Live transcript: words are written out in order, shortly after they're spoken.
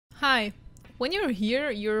Hi! When you're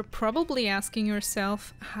here, you're probably asking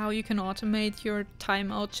yourself how you can automate your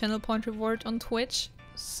timeout Channelpoint reward on Twitch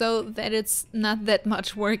so that it's not that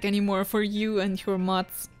much work anymore for you and your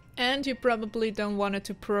mods. And you probably don't want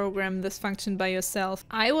to program this function by yourself.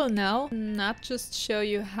 I will now not just show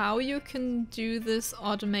you how you can do this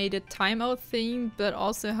automated timeout thing, but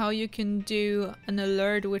also how you can do an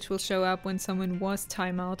alert which will show up when someone was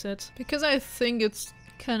timeouted. Because I think it's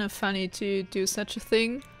kind of funny to do such a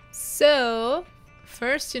thing. So,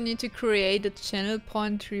 first you need to create a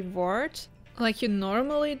Channelpoint reward, like you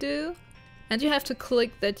normally do. And you have to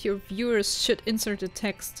click that your viewers should insert a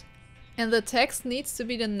text. And the text needs to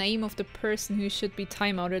be the name of the person who should be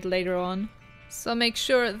timeouted later on. So make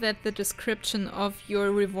sure that the description of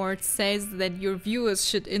your reward says that your viewers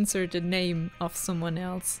should insert the name of someone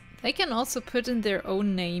else. They can also put in their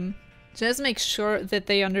own name. Just make sure that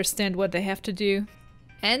they understand what they have to do.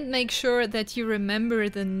 And make sure that you remember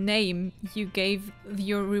the name you gave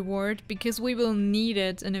your reward, because we will need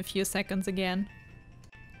it in a few seconds again.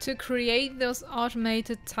 To create those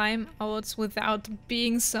automated timeouts without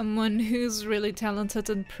being someone who's really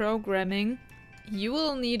talented in programming, you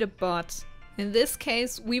will need a bot. In this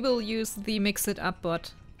case, we will use the Mix It Up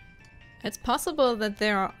bot. It's possible that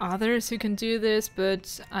there are others who can do this,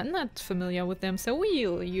 but I'm not familiar with them, so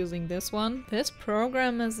we're using this one. This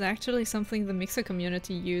program is actually something the Mixer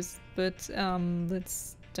community used, but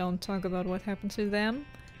let's don't talk about what happened to them.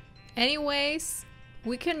 Anyways,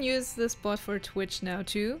 we can use this bot for Twitch now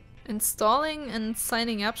too. Installing and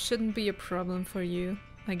signing up shouldn't be a problem for you,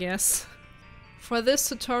 I guess. For this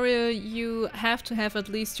tutorial, you have to have at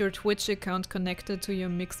least your Twitch account connected to your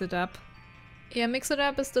Mix It Up. Yeah, Mix It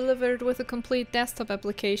Up is delivered with a complete desktop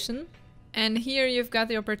application. And here you've got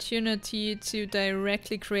the opportunity to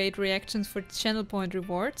directly create reactions for Channelpoint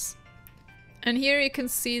rewards. And here you can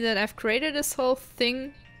see that I've created this whole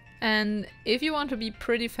thing. And if you want to be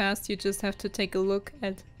pretty fast, you just have to take a look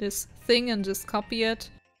at this thing and just copy it.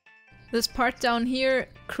 This part down here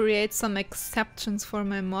creates some exceptions for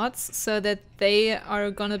my mods so that they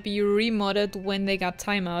are gonna be remodded when they got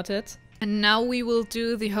timeouted. And now we will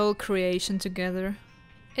do the whole creation together.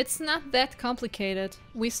 It's not that complicated.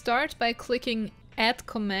 We start by clicking Add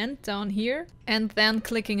Command down here and then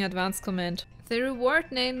clicking Advanced Command. The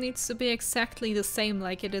reward name needs to be exactly the same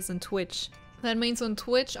like it is in Twitch. That means on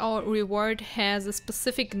Twitch our reward has a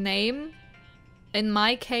specific name. In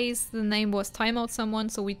my case the name was Timeout Someone,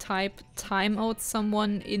 so we type Timeout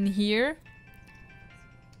Someone in here.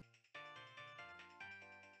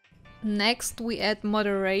 Next we add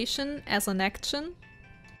moderation as an action.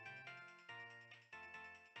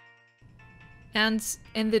 And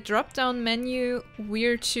in the drop-down menu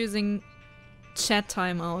we're choosing Chat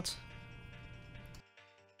Timeout.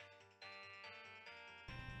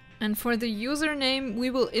 And for the username we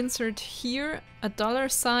will insert here a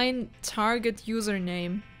 $ target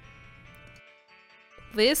username.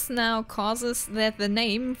 This now causes that the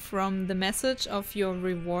name from the message of your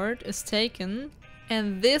reward is taken,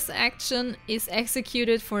 and this action is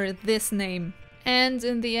executed for this name. And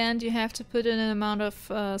in the end you have to put in an amount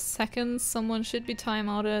of seconds someone should be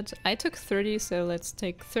timeouted. I took 30, so let's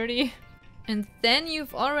take 30. And then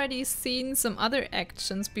you've already seen some other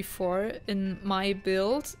actions before in my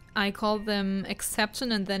build. I call them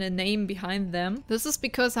exception and then a name behind them. This is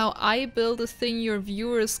because how I build a thing your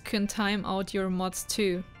viewers can time out your mods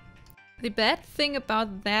too. The bad thing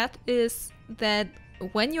about that is that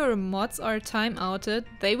when your mods are timeouted,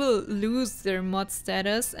 they will lose their mod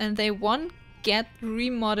status and they won't get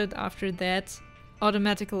remodded after that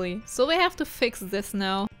automatically. So we have to fix this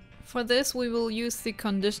now. For this we will use the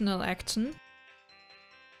conditional action.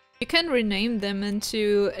 You can rename them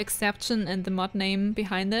into exception and the mod name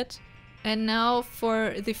behind it. And now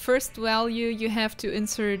for the first value you have to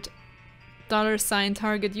insert $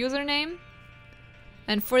 target username.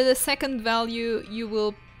 And for the second value you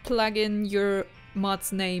will plug in your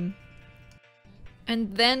mod's name.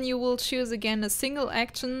 And then you will choose again a single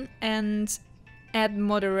action and add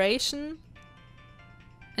moderation.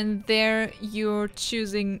 And there you're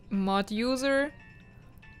choosing mod user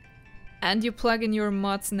and you plug in your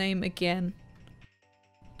mod's name again.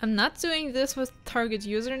 I'm not doing this with target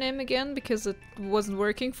username again because it wasn't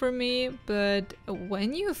working for me, but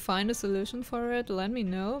when you find a solution for it, let me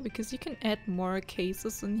know, because you can add more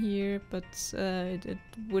cases in here, but it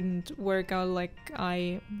wouldn't work out like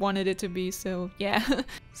I wanted it to be, so yeah.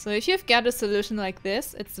 So if you've got a solution like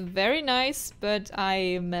this, it's very nice, but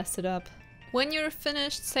I messed it up. When you're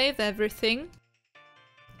finished, save everything.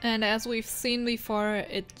 And as we've seen before,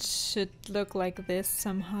 it should look like this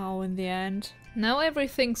somehow in the end. Now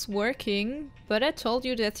everything's working, but I told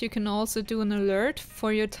you that you can also do an alert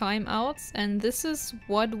for your timeouts, and this is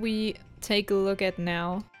what we take a look at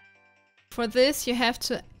now. For this you have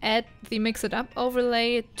to add the Mix It Up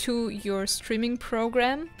overlay to your streaming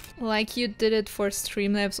program, like you did it for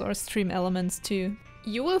Streamlabs or Stream Elements too.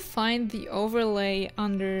 You will find the overlay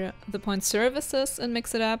under the point services in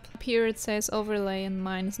Mix It Up. Here it says overlay and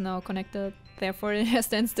mine is now connected, therefore it has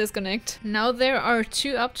then disconnect. Now there are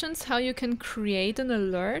two options how you can create an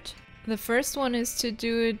alert. The first one is to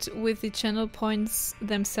do it with the channel points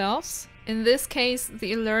themselves. In this case,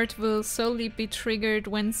 the alert will solely be triggered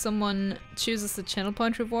when someone chooses the channel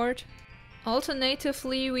point reward.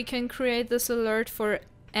 Alternatively, we can create this alert for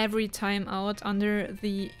every timeout under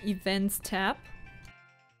the Events tab.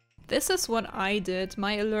 This is what I did.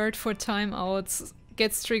 My alert for timeouts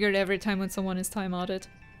gets triggered every time when someone is timeouted.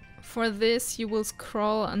 For this, you will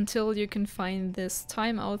scroll until you can find this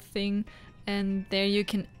timeout thing, and there you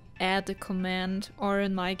can add a command, or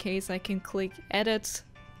in my case I can click edit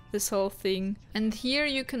this whole thing. And here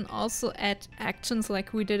you can also add actions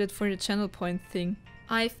like we did it for the channel point thing.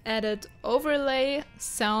 I've added overlay,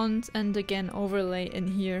 sound, and again overlay in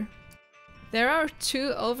here. There are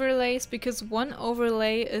two overlays because one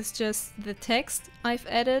overlay is just the text I've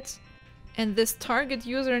added, and this target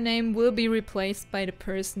username will be replaced by the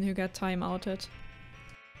person who got timeouted.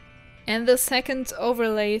 And the second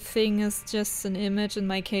overlay thing is just an image, in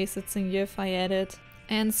my case it's a GIF I added.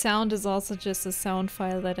 And sound is also just a sound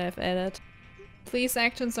file that I've added. These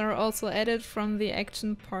actions are also added from the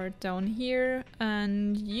action part down here,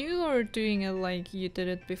 and you are doing it like you did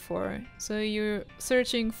it before. So you're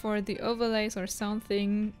searching for the overlays or sound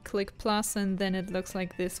thing, click plus, and then it looks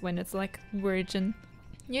like this when it's like virgin.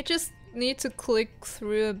 You just need to click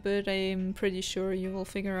through a bit, I'm pretty sure you will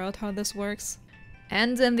figure out how this works.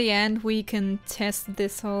 And in the end we can test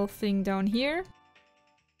this whole thing down here.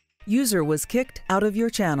 User was kicked out of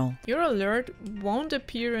your channel. Your alert won't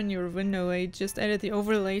appear in your window, I just added the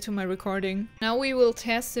overlay to my recording. Now we will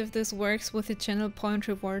test if this works with the channel point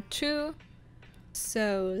reward too.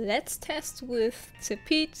 So let's test with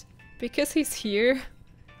TIMEOut, because he's here.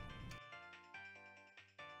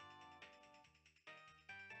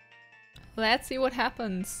 Let's see what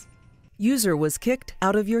happens. User was kicked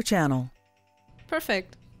out of your channel.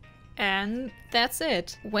 Perfect. And that's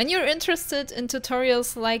it. When you're interested in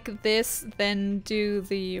tutorials like this, then do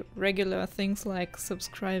the regular things like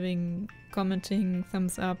subscribing, commenting,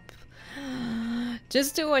 thumbs up.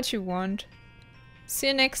 Just do what you want. See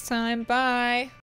you next time. Bye!